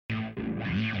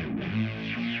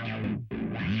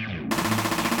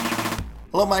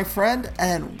Hello, my friend,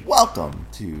 and welcome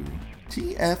to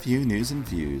TFU News and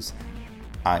Views.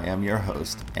 I am your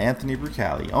host, Anthony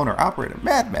Brucali, owner, operator,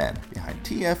 madman behind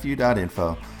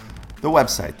TFU.info, the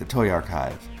website, the Toy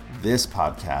Archive, this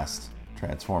podcast,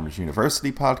 Transformers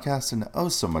University podcast, and oh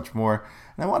so much more.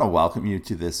 And I want to welcome you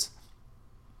to this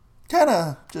kind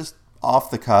of just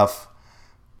off-the-cuff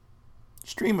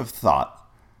stream of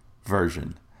thought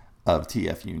version of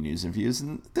TFU News and Views.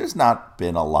 And there's not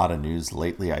been a lot of news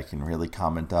lately I can really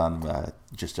comment on.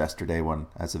 Just yesterday, when,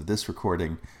 as of this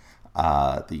recording,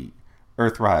 the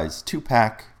Earthrise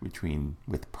 2-pack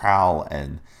with Prowl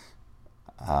and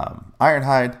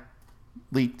Ironhide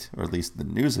leaked, or at least the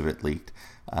news of it leaked.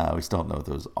 We still don't know what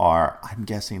those are. I'm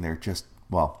guessing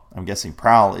I'm guessing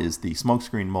Prowl is the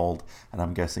smokescreen mold, and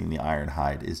I'm guessing the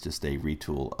Ironhide is just a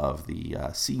retool of the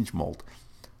Siege mold.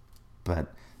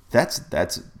 But that's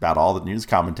about all the news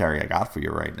commentary I got for you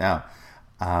right now.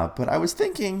 But I was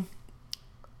thinking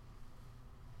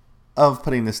of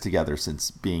putting this together,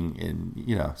 since being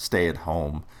in, stay at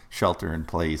home, shelter in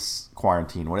place,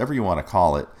 quarantine, whatever you want to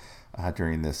call it,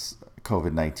 during this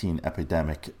COVID-19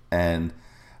 epidemic. And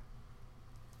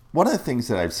one of the things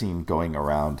that I've seen going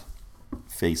around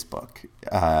Facebook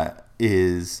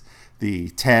is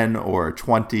the 10 or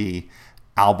 20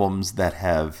 albums that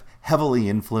have heavily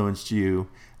influenced you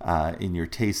in your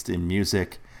taste in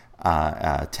music.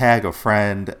 Tag a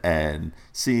friend and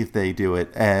see if they do it.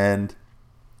 And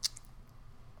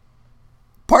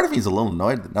part of me is a little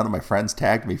annoyed that none of my friends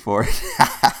tagged me for it.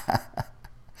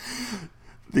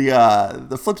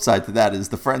 The flip side to that is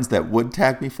the friends that would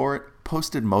tag me for it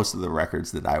posted most of the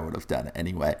records that I would have done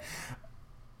anyway.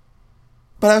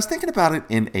 But I was thinking about it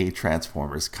in a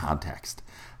Transformers context.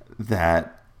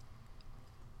 That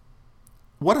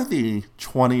what are the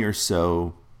 20 or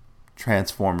so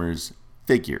Transformers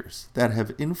figures that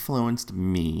have influenced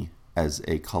me as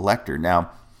a collector?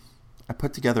 Now, I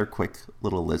put together a quick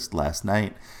little list last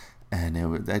night,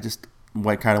 and I just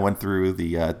went through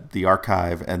the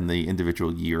archive and the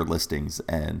individual year listings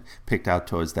and picked out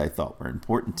toys that I thought were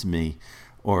important to me,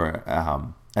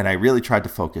 and I really tried to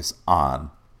focus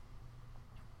on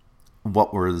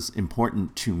what was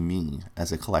important to me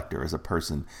as a collector, as a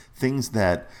person, things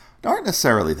that aren't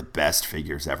necessarily the best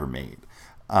figures ever made.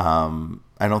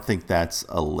 I don't think that's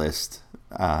a list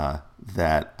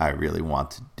that I really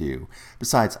want to do.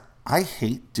 Besides, I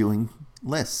hate doing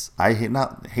lists. I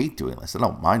hate doing lists. I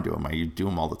don't mind doing them. I do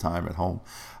them all the time at home.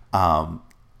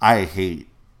 I hate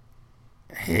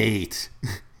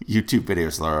YouTube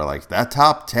videos that are like that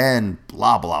top 10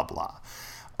 blah blah blah.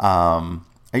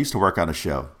 I used to work on a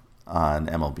show on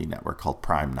MLB Network called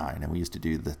Prime 9, and we used to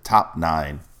do the top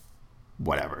 9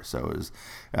 whatever. So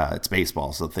it's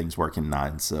baseball, so things work in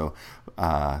 9. So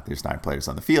there's 9 players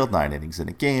on the field, 9 innings in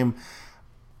a game.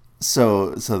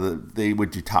 So they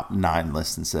would do top 9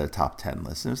 lists instead of top 10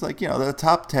 lists. And it was like, the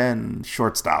top 10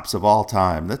 shortstops of all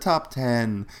time, the top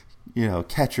 10,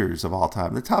 catchers of all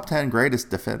time, the top 10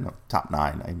 greatest top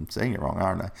 9. I'm saying it wrong,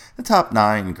 aren't I? The top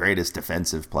 9 greatest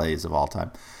defensive plays of all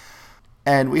time.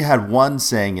 And we had one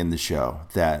saying in the show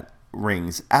that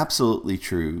rings absolutely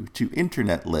true to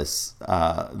internet lists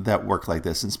that work like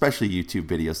this, and especially YouTube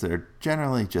videos that are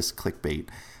generally just clickbait.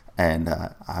 And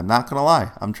I'm not going to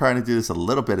lie, I'm trying to do this a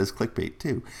little bit as clickbait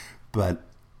too. But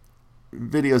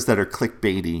videos that are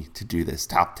clickbaity to do this,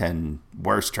 top 10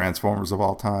 worst Transformers of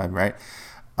all time, right?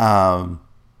 And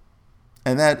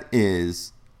that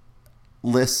is,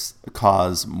 lists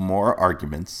cause more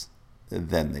arguments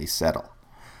than they settle.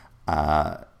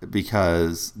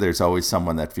 Because there's always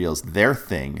someone that feels their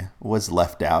thing was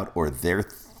left out, or their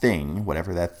thing,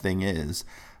 whatever that thing is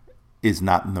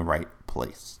not in the right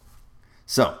place.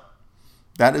 So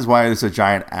that is why there's a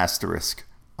giant asterisk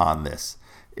on this.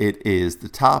 It is the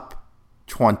top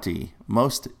 20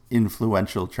 most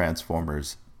influential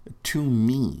Transformers to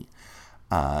me.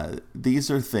 These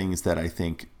are things that I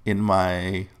think in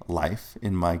my life,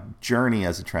 in my journey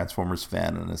as a Transformers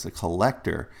fan and as a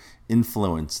collector,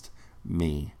 influenced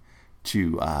me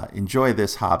to enjoy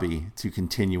this hobby, to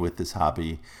continue with this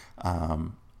hobby,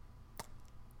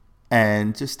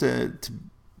 and just to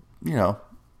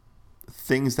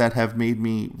things that have made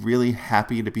me really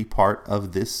happy to be part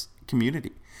of this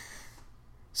community.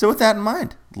 So with that in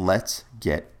mind, let's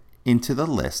get into the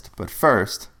list. But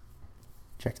first,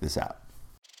 check this out.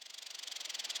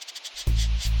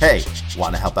 Hey,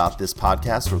 want to help out this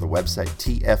podcast or the website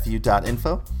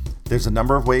tfu.info? There's a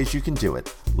number of ways you can do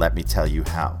it. Let me tell you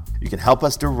how. You can help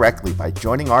us directly by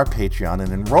joining our Patreon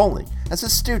and enrolling as a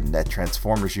student at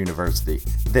Transformers University.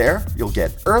 There, you'll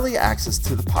get early access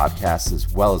to the podcast as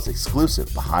well as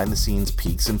exclusive behind-the-scenes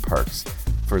peeks and perks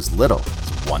for as little as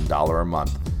 $1 a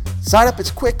month. Sign up is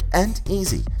quick and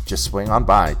easy. Just swing on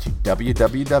by to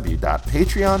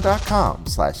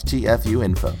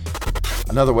www.patreon.com/tfuinfo.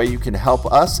 Another way you can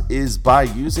help us is by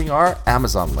using our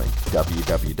Amazon link,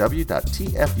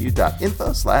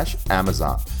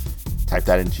 www.tfu.info/Amazon. Type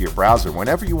that into your browser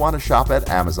whenever you want to shop at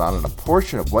Amazon, and a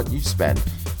portion of what you spend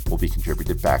will be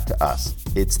contributed back to us.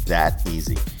 It's that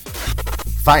easy.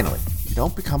 Finally, you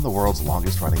don't become the world's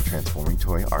longest running transforming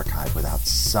toy archive without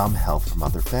some help from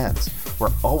other fans.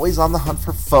 We're always on the hunt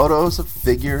for photos of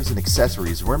figures and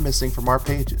accessories we're missing from our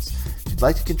pages. If you'd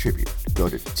like to contribute, go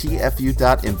to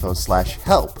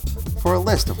tfu.info/help for a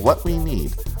list of what we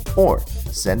need, or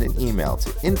send an email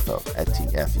to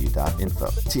info@tfu.info.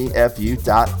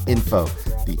 tfu.info,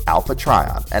 the Alpha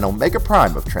Trion and Omega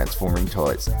Prime of transforming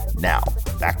toys. Now,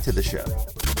 back to the show.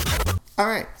 All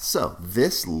right, so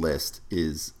this list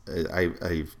is,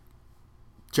 I've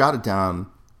jotted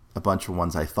down a bunch of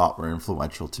ones I thought were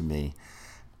influential to me,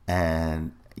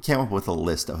 and I came up with a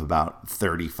list of about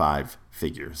 35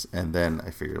 figures. And then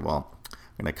I figured, well,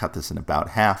 I'm going to cut this in about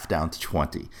half down to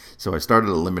 20. So I started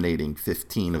eliminating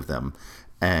 15 of them,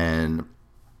 and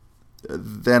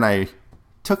then I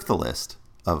took the list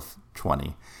of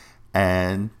 20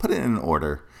 and put it in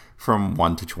order from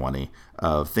 1 to 20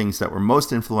 of things that were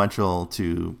most influential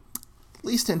to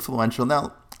least influential.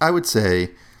 Now, I would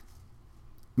say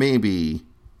maybe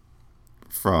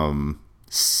from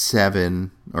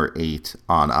 7 or 8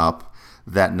 on up,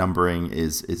 that numbering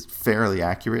is fairly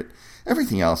accurate.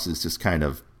 Everything else is just kind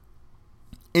of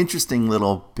interesting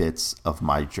little bits of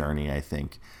my journey, I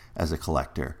think, as a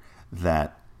collector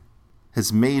that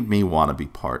has made me want to be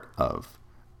part of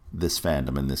this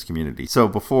fandom and this community. So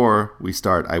before we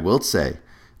start, I will say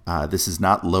this is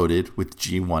not loaded with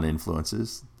G1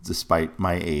 influences, despite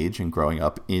my age and growing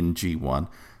up in G1.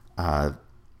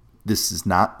 This is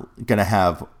not going to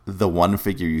have the one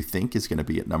figure you think is going to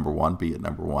be at number 1 be at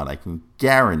number 1. I can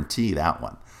guarantee that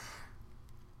one.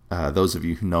 Those of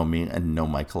you who know me and know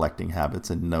my collecting habits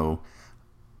and know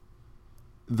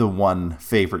the one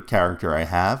favorite character I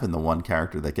have and the one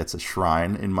character that gets a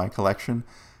shrine in my collection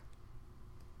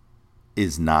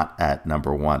is not at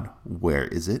number 1. Where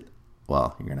is it?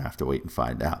 Well, you're going to have to wait and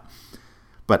find out.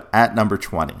 But at number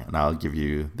 20, and I'll give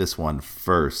you this one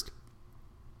first.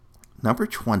 Number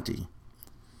 20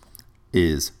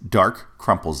 is Dark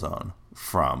Crumple Zone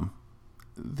from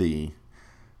the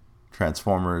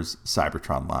Transformers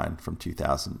Cybertron line from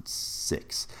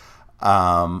 2006.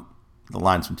 The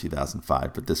line's from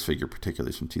 2005, but this figure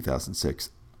particularly is from 2006.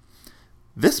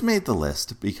 This made the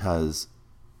list because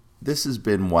this has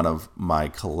been one of my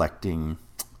collecting,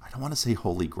 I don't want to say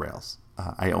holy grails.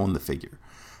 I own the figure.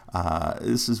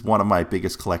 This is one of my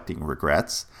biggest collecting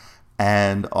regrets,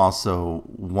 and also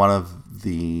one of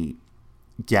the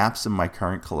gaps in my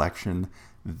current collection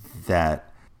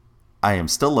that I am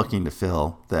still looking to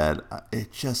fill. That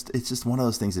it's just one of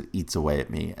those things that eats away at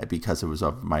me because it was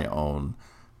of my own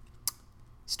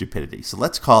stupidity. So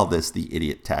let's call this the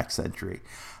idiot tax entry.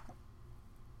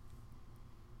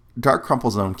 Dark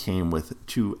Crumple Zone came with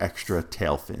 2 extra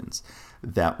tail fins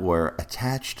that were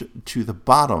attached to the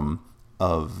bottom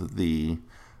of the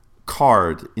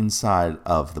card inside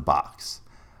of the box.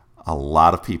 A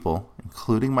lot of people,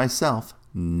 including myself,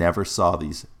 never saw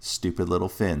these stupid little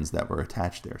fins that were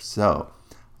attached there. So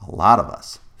a lot of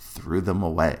us threw them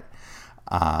away.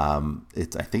 I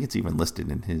think it's even listed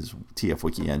in his TF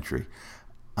Wiki entry.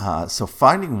 So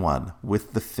finding one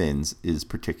with the fins is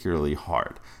particularly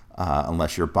hard.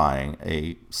 Unless you're buying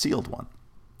a sealed one.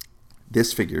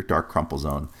 This figure, Dark Crumple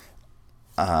Zone,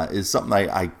 is something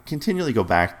I continually go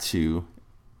back to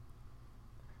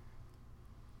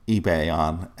eBay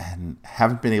on and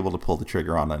haven't been able to pull the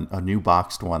trigger on a new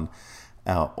boxed one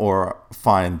or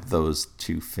find those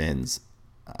 2 fins.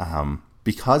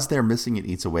 Because they're missing, it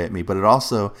eats away at me, but it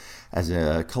also, as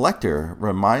a collector,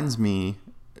 reminds me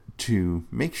to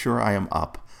make sure I am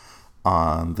up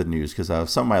on the news, because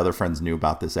some of my other friends knew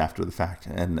about this after the fact,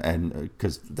 and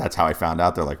because that's how I found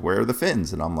out. They're like, where are the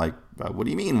fins? And I'm like, what do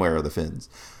you mean, where are the fins?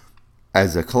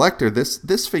 As a collector,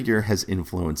 this figure has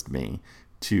influenced me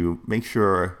to make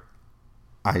sure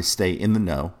I stay in the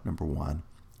know, number 1,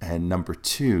 and number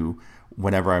 2,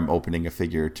 whenever I'm opening a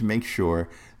figure, to make sure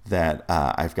that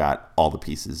I've got all the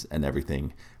pieces and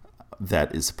everything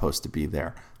that is supposed to be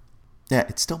there. Yeah,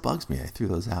 it still bugs me. I threw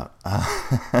those out.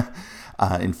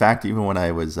 In fact, even when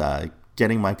I was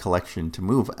getting my collection to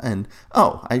move, and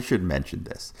I should mention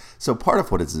this. So part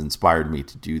of what has inspired me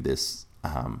to do this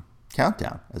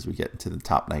countdown as we get into the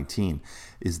top 19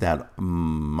 is that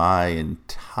my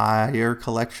entire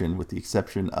collection, with the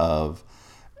exception of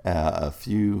a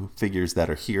few figures that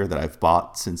are here that I've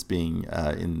bought since being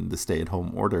in the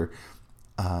stay-at-home order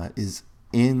is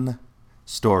in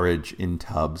storage in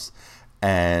tubs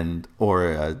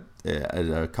or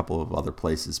a couple of other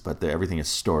places, but everything is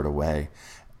stored away.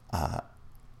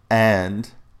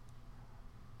 And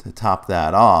to top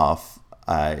that off,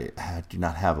 I do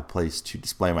not have a place to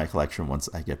display my collection once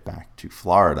I get back to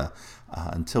Florida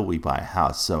until we buy a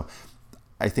house. So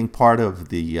I think part of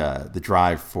the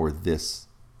drive for this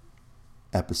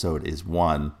episode is,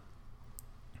 one,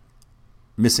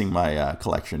 missing my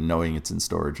collection, knowing it's in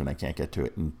storage and I can't get to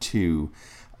it, and two,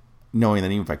 knowing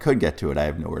that even if I could get to it, I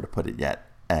have nowhere to put it yet.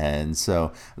 And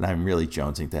I'm really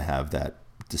jonesing to have that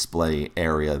display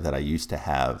area that I used to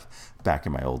have back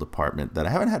in my old apartment that I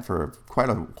haven't had for quite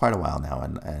a while now,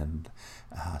 and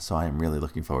so I am really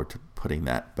looking forward to putting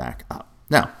that back up.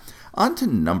 Now, on to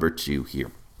number 2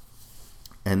 here,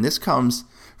 and this comes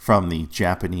from the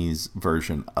Japanese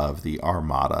version of the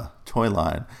Armada toy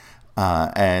line.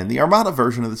 And the Armada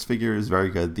version of this figure is very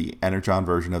good. The Energon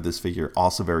version of this figure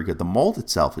also very good. The mold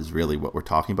itself is really what we're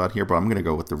talking about here, but I'm going to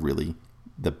go with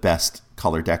the best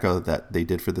color deco that they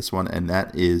did for this one, and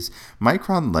that is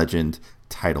Micron Legend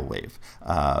Tidal Wave.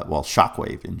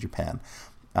 Shockwave in Japan.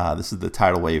 This is the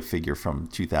Tidal Wave figure from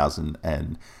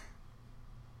 2002?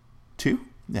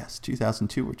 Yes,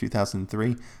 2002 or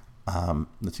 2003.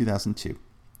 The 2002.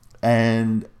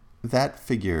 And that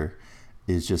figure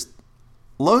is just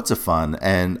loads of fun,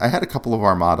 and I had a couple of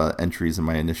Armada entries in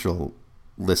my initial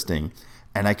listing,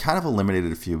 and I kind of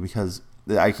eliminated a few because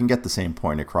I can get the same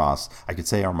point across. I could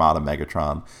say Armada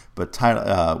Megatron, but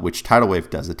which Tidal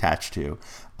Wave does attach to.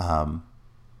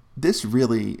 This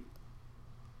really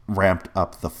ramped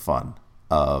up the fun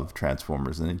of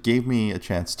Transformers, and it gave me a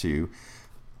chance to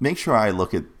make sure I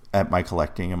look at my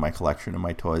collecting and my collection and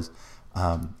my toys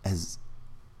as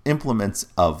implements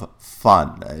of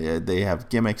fun. They have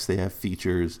gimmicks, they have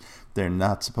features. They're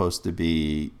not supposed to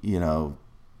be,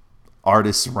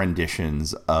 artists'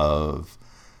 renditions of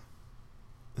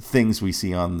things we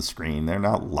see on the screen. They're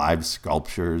not live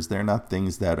sculptures. They're not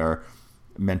things that are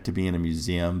meant to be in a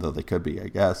museum, though they could be, I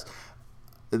guess.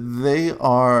 They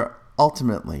are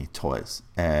ultimately toys,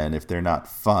 and if they're not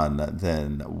fun,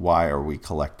 then why are we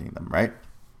collecting them, right?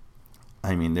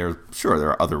 I mean, there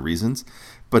are other reasons,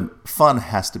 but fun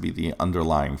has to be the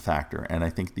underlying factor, and I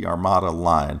think the Armada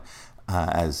line,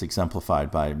 as exemplified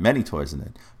by many toys in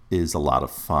it, is a lot of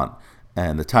fun.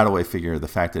 And the Tidal Wave figure, the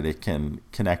fact that it can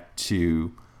connect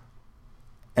to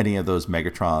any of those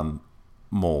Megatron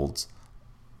molds,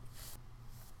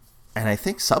 and I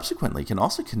think subsequently can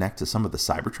also connect to some of the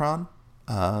Cybertron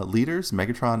leaders,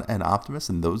 Megatron and Optimus,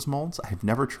 and those molds. I've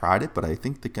never tried it, but I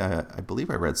think I believe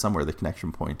I read somewhere the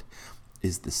connection point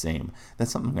is the same.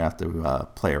 That's something we have to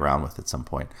play around with at some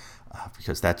point,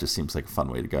 because that just seems like a fun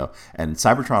way to go. And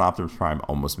Cybertron Optimus Prime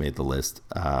almost made the list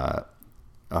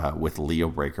with Leo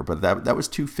Breaker, but that was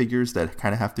 2 figures that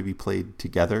kind of have to be played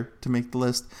together to make the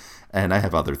list. And I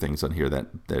have other things on here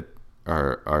that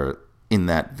are in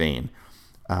that vein.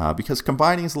 Because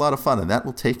combining is a lot of fun, and that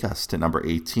will take us to number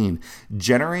 18,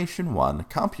 Generation 1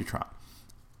 Computron.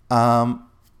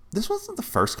 This wasn't the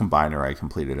first combiner I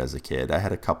completed as a kid. I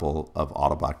had a couple of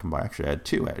Autobot combiners. Actually, I had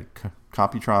 2. I had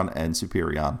Computron and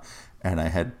Superion, and I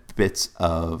had bits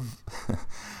of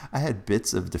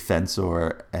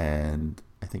Defensor, and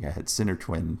I think I had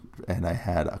Sinner-Twin, and I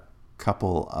had a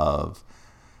couple of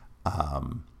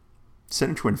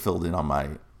Sinner-Twin filled in on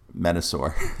my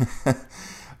Menasor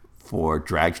for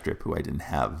Dragstrip, who I didn't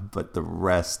have, but the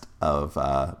rest of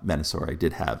Menasor I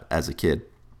did have as a kid.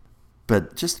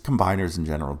 But just combiners in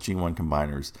general, G1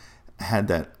 combiners, had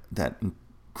that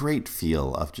great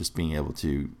feel of just being able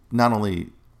to not only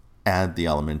add the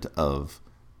element of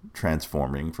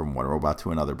transforming from one robot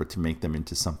to another, but to make them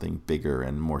into something bigger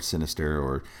and more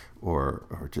sinister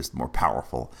or just more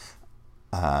powerful.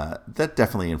 That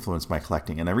definitely influenced my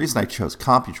collecting. And the reason I chose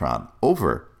Computron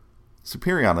over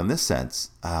Superion in this sense,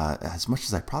 as much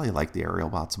as I probably like the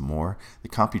Aerialbots more, the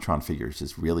Computron figure is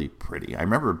just really pretty. I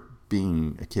remember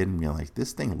being a kid and being like,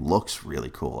 this thing looks really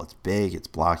cool. It's big, it's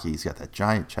blocky, he's got that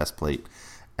giant chest plate,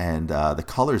 and the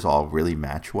colors all really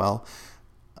match well.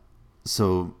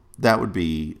 So that would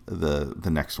be the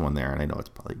next one there, and I know it's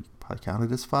probably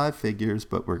counted as 5 figures,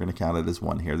 but we're going to count it as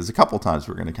 1 here. There's a couple times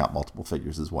we're going to count multiple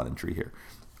figures as 1 entry here.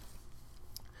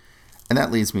 And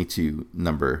that leads me to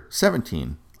number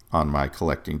 17 on my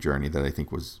collecting journey that I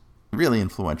think was really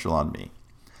influential on me,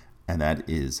 and that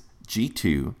is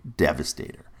G2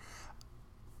 Devastator.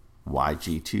 Why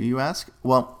G2, you ask?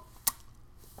 Well,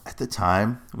 at the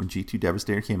time when G2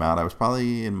 Devastator came out, I was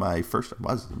probably in my first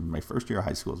year of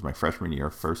high school. It was my freshman year,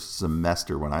 first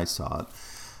semester when I saw it.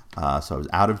 So I was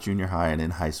out of junior high and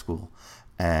in high school,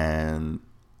 and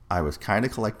I was kind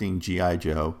of collecting G.I.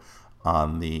 Joe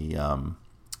on the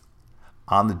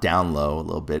down low a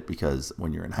little bit, because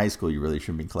when you're in high school, you really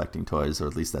shouldn't be collecting toys, or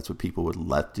at least that's what people would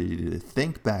let you to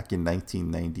think back in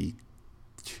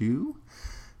 1992.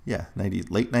 Yeah,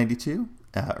 late 92,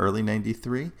 early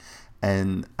 93.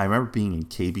 And I remember being in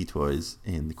KB Toys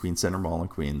in the Queens Center Mall in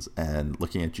Queens and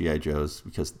looking at G.I. Joes,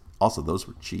 because also those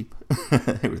were cheap.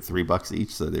 They were $3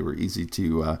 each, so they were easy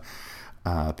to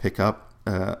pick up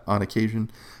on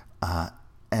occasion.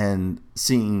 And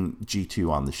seeing G2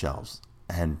 on the shelves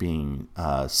and being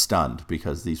stunned,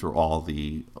 because these were all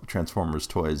the Transformers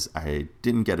toys I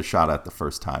didn't get a shot at the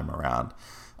first time around.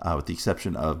 With the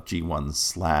exception of G1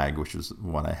 Slag, which was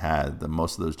one I had.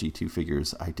 Most of those G2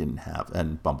 figures I didn't have,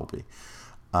 and Bumblebee.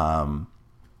 And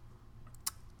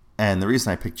the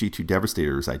reason I picked G2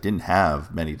 Devastator is I didn't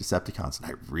have many Decepticons, and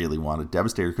I really wanted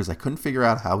Devastator because I couldn't figure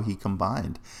out how he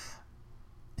combined.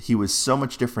 He was so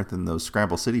much different than those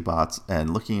Scramble City bots,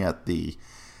 and looking at the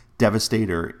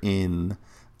Devastator in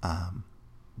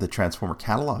the Transformer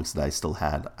catalogs that I still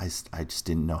had, I just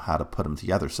didn't know how to put them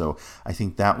together. So I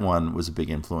think that one was a big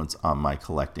influence on my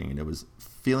collecting, and it was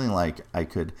feeling like I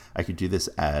could do this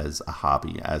as a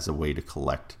hobby, as a way to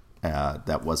collect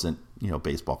that wasn't,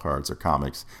 baseball cards or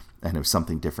comics, and it was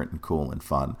something different and cool and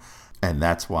fun. And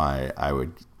that's why I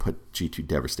would put G2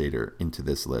 Devastator into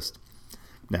this list.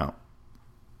 Now,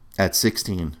 at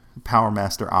 16, Power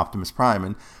Master Optimus Prime.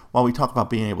 And while we talk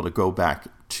about being able to go back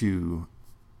to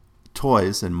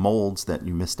toys and molds that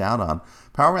you missed out on,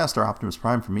 Power Master Optimus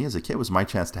Prime for me as a kid was my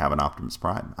chance to have an Optimus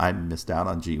Prime. I missed out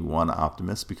on G1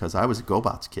 Optimus because I was a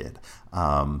GoBots kid.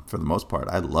 For the most part,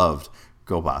 I loved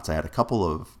GoBots. I had a couple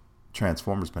of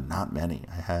Transformers, but not many.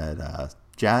 I had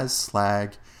Jazz,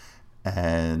 Slag,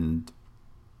 and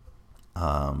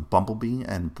Bumblebee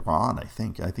and Brawn, I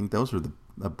think. I think those were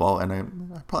the ball, and I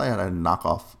probably had a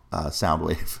knockoff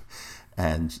Soundwave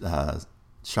and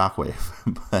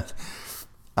Shockwave, but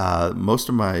most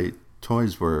of my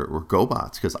toys were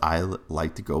GoBots because I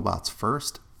liked the GoBots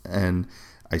first, and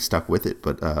I stuck with it.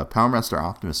 But Power Master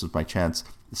Optimus was my chance,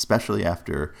 especially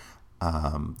after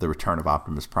the return of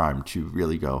Optimus Prime, to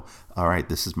really go, all right,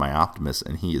 this is my Optimus,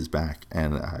 and he is back.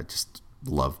 And I just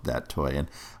loved that toy. And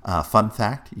fun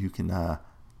fact, you can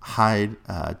hide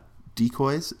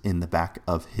decoys in the back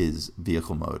of his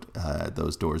vehicle mode.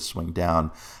 Those doors swing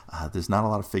down. There's not a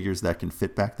lot of figures that can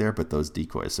fit back there, but those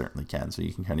decoys certainly can. So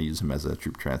you can kind of use them as a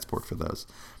troop transport for those.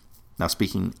 Now,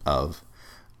 speaking of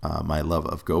my love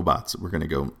of GoBots, we're going to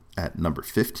go at number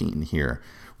 15 here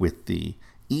with the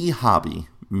E-Hobby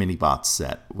Minibots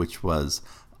set, which was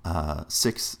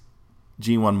 6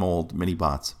 G1 mold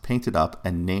Minibots painted up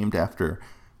and named after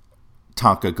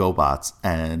Tonka GoBots,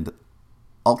 and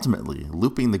ultimately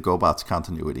looping the GoBots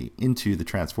continuity into the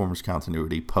Transformers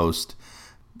continuity post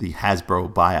the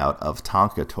Hasbro buyout of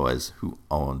Tonka Toys, who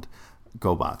owned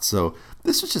GoBots. So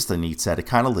this was just a neat set. It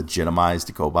kind of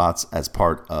legitimized GoBots as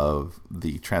part of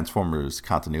the Transformers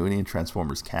continuity and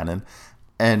Transformers canon.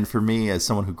 And for me, as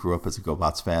someone who grew up as a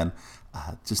GoBots fan,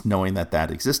 just knowing that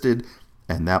that existed,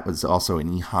 and that was also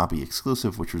an E-Hobby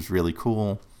exclusive, which was really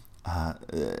cool.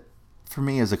 For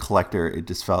me as a collector, it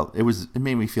just felt, it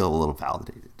made me feel a little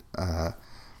validated.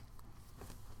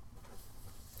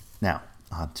 Now,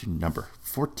 on to number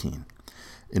 14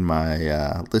 in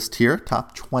my list here,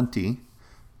 top 20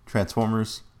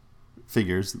 Transformers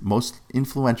figures most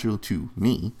influential to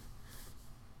me.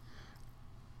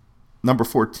 Number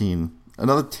 14,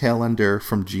 another tail ender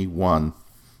from G1,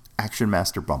 Action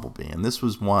Master Bumblebee. And this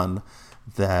was one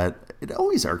that it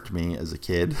always irked me as a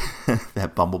kid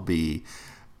that Bumblebee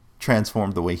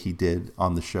transformed the way he did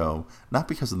on the show, not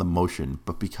because of the motion,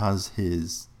 but because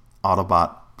his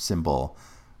Autobot symbol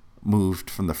moved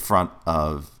from the front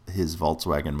of his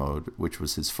Volkswagen mode, which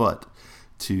was his foot,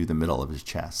 to the middle of his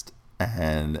chest.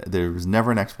 And there was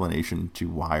never an explanation to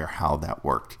why or how that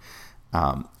worked.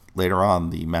 Later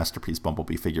on, the Masterpiece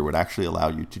Bumblebee figure would actually allow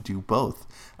you to do both,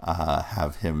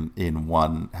 have him in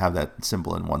one, have that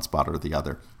symbol in one spot or the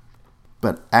other.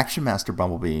 But Action Master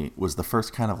Bumblebee was the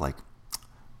first kind of like,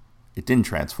 it didn't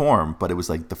transform, but it was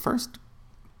like the first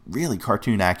really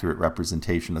cartoon accurate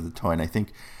representation of the toy. And I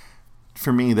think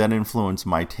for me, that influenced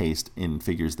my taste in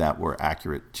figures that were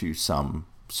accurate to some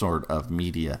sort of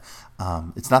media.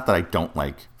 It's not that I don't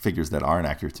like figures that aren't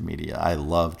accurate to media. I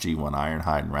love G1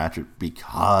 Ironhide and Ratchet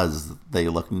because they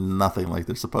look nothing like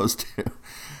they're supposed to.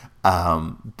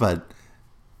 But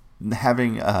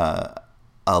having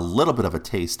a little bit of a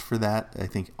taste for that. I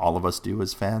think all of us do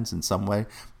as fans in some way,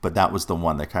 but that was the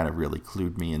one that kind of really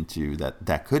clued me into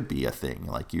that could be a thing.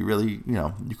 Like you really,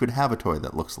 you could have a toy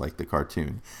that looks like the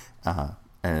cartoon.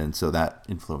 And so that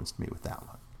influenced me with that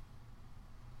one.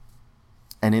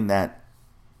 And in that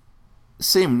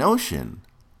same notion,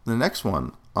 the next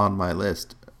one on my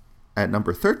list at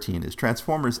number 13 is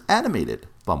Transformers Animated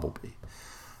Bumblebee.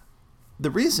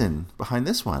 The reason behind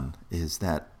this one is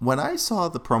that when I saw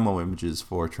the promo images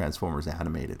for Transformers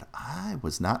Animated, I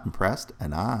was not impressed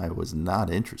and I was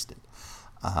not interested.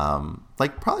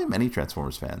 Like probably many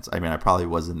Transformers fans. I mean, I probably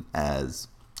wasn't as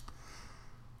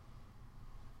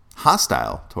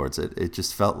hostile towards it. It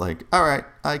just felt like, all right,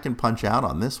 I can punch out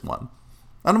on this one.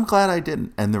 And I'm glad I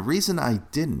didn't. And the reason I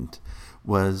didn't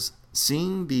was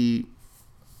seeing the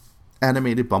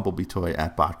animated Bumblebee toy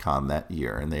at BotCon that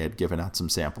year, and they had given out some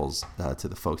samples to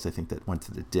the folks, I think, that went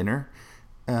to the dinner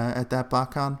at that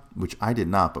BotCon, which I did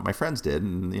not, but my friends did,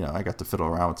 and I got to fiddle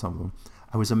around with some of them.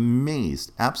 I was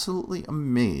amazed, absolutely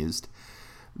amazed,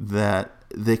 that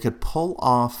they could pull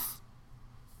off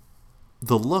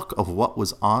the look of what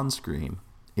was on screen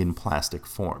in plastic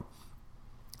form.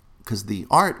 Because the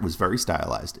art was very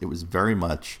stylized. It was very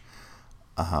much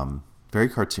very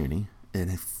cartoony,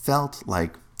 and it felt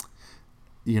like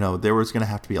there was going to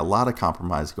have to be a lot of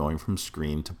compromise going from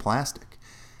screen to plastic.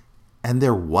 And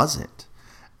there wasn't.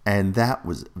 And that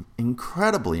was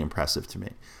incredibly impressive to me.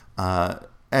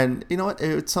 And you know what?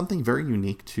 It's something very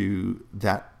unique to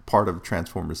that part of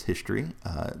Transformers history,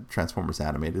 Transformers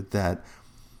Animated, that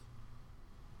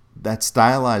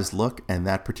stylized look and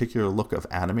that particular look of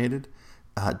animated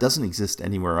doesn't exist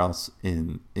anywhere else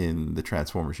in the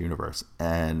Transformers universe.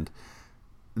 And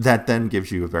that then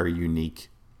gives you a very unique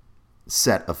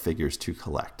set of figures to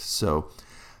collect. So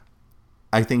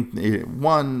I think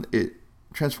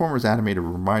Transformers Animated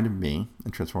reminded me,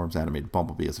 and Transformers Animated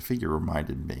Bumblebee as a figure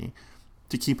reminded me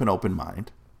to keep an open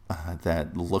mind,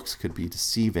 that looks could be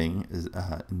deceiving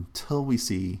until we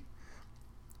see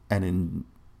and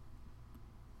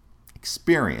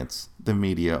experience the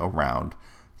media around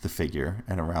the figure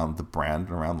and around the brand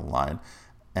and around the line,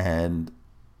 and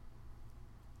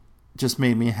just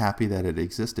made me happy that it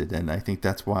existed. And I think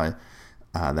that's why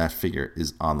that figure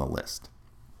is on the list.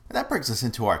 And that brings us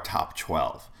into our top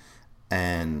 12.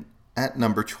 And at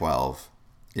number 12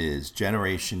 is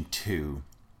Generation 2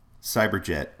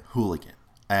 Cyberjet Hooligan.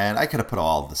 And I could have put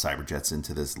all the Cyberjets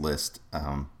into this list.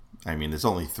 I mean, there's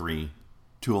only 3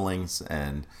 toolings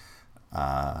and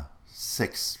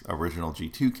 6 original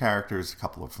G2 characters, a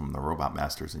couple of from the Robot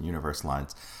Masters and Universe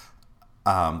lines.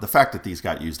 The fact that these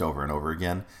got used over and over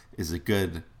again is a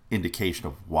good indication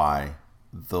of why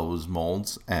those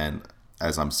molds, and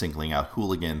as I'm singling out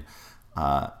Hooligan,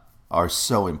 are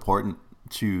so important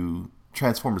to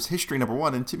Transformers history, number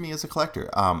one, and to me as a collector.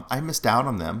 I missed out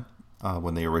on them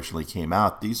when they originally came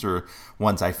out. These are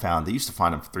ones I found. They used to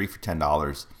find them for $3 for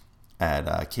 $10 at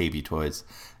KB Toys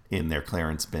in their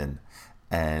clearance bin,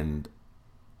 and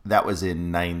that was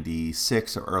in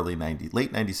 96 or late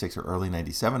 96 or early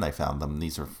 97 I found them.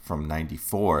 These are from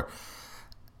 94.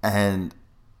 And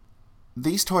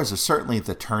these toys are certainly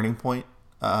the turning point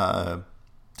to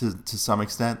some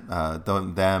extent.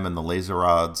 Them and the laser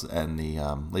rods and the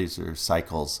laser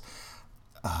cycles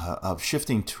of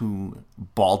shifting to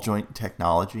ball joint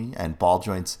technology and ball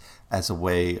joints as a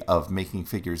way of making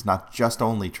figures not just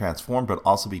only transform, but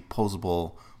also be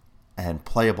posable and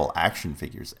playable action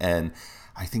figures. And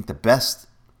I think the best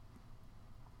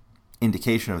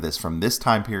indication of this from this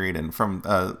time period and from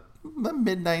the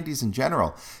mid-90s in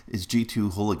general is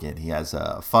G2 Hooligan. He has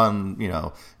a fun,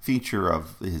 feature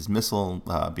of his missile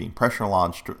being pressure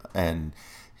launched, and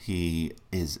he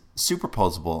is super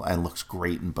posable and looks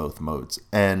great in both modes.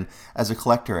 And as a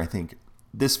collector, I think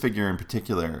this figure in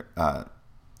particular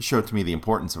showed to me the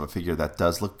importance of a figure that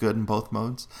does look good in both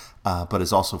modes, but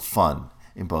is also fun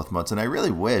in both modes. And I really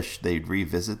wish they'd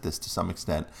revisit this to some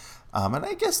extent. And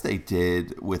I guess they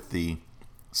did with the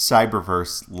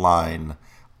Cyberverse line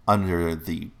under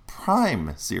the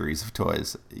Prime series of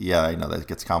toys. Yeah, I know that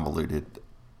gets convoluted.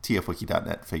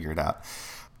 TFWiki.net, figure it out.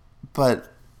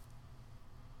 But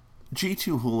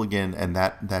G2 Hooligan and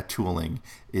that tooling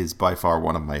is by far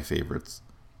one of my favorites,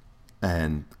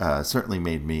 and certainly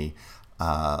made me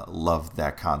love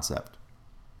that concept.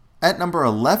 At number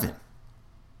 11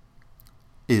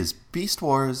 is Beast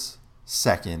Wars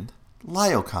 2nd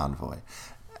Lio Convoy.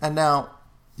 And now,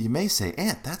 you may say,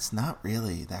 Ant, that's not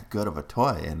really that good of a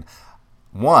toy. And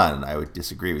one, I would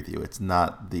disagree with you. It's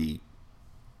not the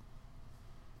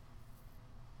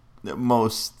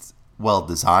most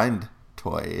well-designed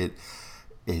toy.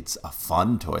 It's a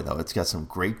fun toy, though. It's got some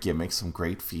great gimmicks, some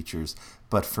great features.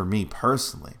 But for me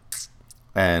personally,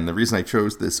 and the reason I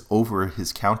chose this over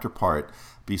his counterpart,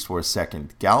 Beast Wars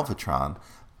 2nd Galvatron,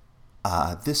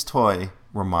 this toy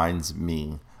reminds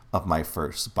me of my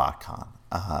first BotCon.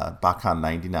 BotCon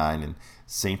 99 in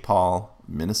St. Paul,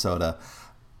 Minnesota.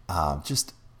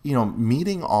 Just,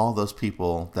 meeting all those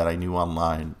people that I knew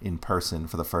online in person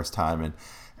for the first time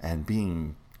and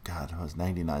being, God, I was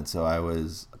 99, so I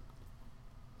was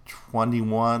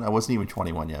 21. I wasn't even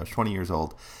 21 yet. I was 20 years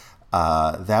old.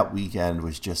 That weekend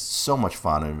was just so much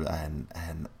fun,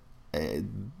 and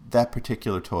that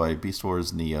particular toy, Beast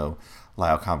Wars Neo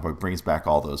Lyle Convoy, brings back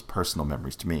all those personal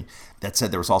memories to me. That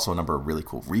said, there was also a number of really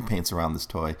cool repaints around this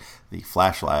toy. The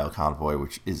Flash Lyle Convoy,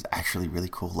 which is actually really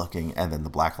cool looking, and then the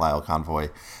Black Lyle Convoy.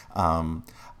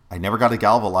 I never got a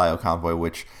Galva Lyle Convoy,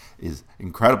 which is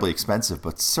incredibly expensive,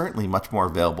 but certainly much more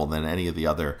available than any of the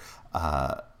other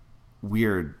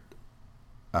weird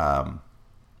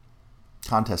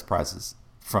contest prizes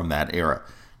from that era.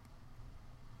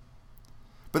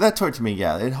 But that toy to me,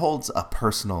 yeah, it holds a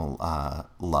personal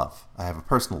love. I have a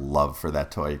personal love for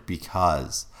that toy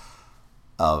because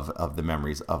of the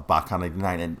memories of BotCon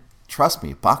 99. And trust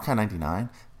me, BotCon 99,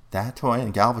 that toy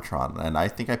and Galvatron, and I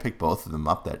think I picked both of them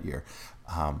up that year,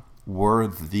 were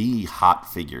the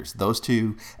hot figures. Those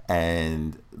two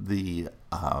and the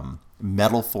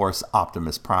Metal Force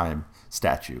Optimus Prime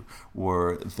statue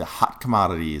were the hot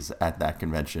commodities at that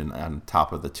convention, on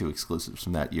top of the two exclusives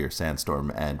from that year,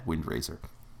 Sandstorm and Windraiser.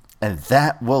 And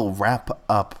that will wrap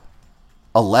up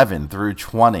 11 through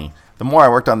 20. The more I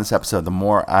worked on this episode, the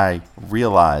more I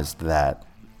realized that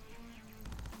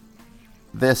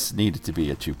this needed to be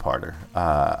a two-parter.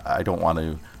 I don't want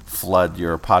to flood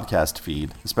your podcast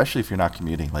feed, especially if you're not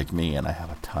commuting like me, and I have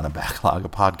a ton of backlog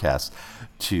of podcasts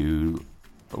to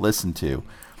listen to.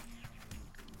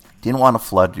 Didn't want to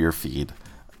flood your feed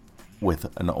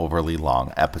with an overly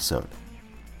long episode.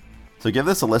 So give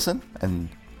this a listen and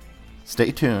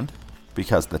stay tuned,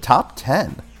 because the top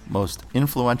 10 most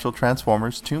influential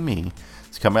Transformers to me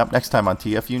is coming up next time on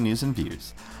TFU News and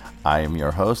Views. I am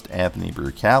your host, Anthony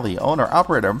Brucali, owner,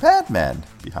 operator, madman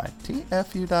behind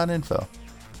TFU.info.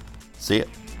 See ya.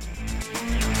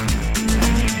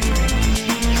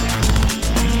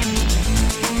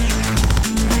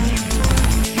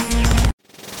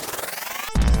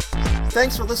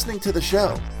 Thanks for listening to the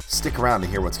show. Stick around to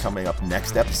hear what's coming up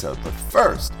next episode, but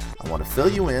first, I want to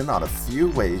fill you in on a few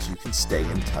ways you can stay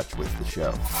in touch with the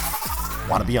show.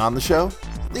 Want to be on the show?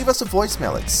 Leave us a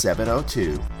voicemail at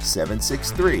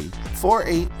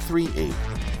 702-763-4838.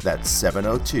 That's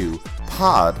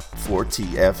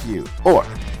 702-POD-4TFU. Or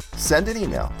send an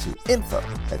email to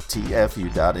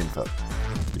info@tfu.info.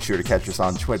 Be sure to catch us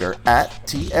on Twitter at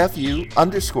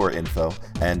TFU_info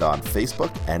and on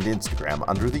Facebook and Instagram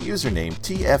under the username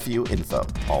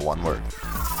TFUinfo, all one word.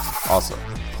 Also,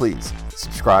 please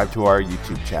subscribe to our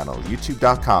YouTube channel,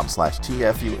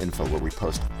 youtube.com/TFUinfo, where we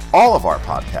post all of our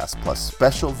podcasts plus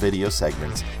special video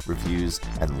segments, reviews,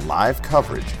 and live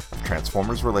coverage of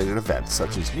Transformers-related events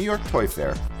such as New York Toy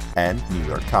Fair and New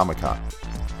York Comic Con.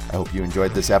 I hope you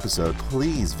enjoyed this episode.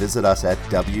 Please visit us at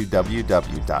www.tfu.info,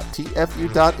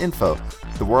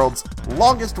 the world's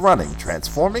longest-running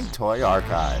transforming toy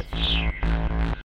archive.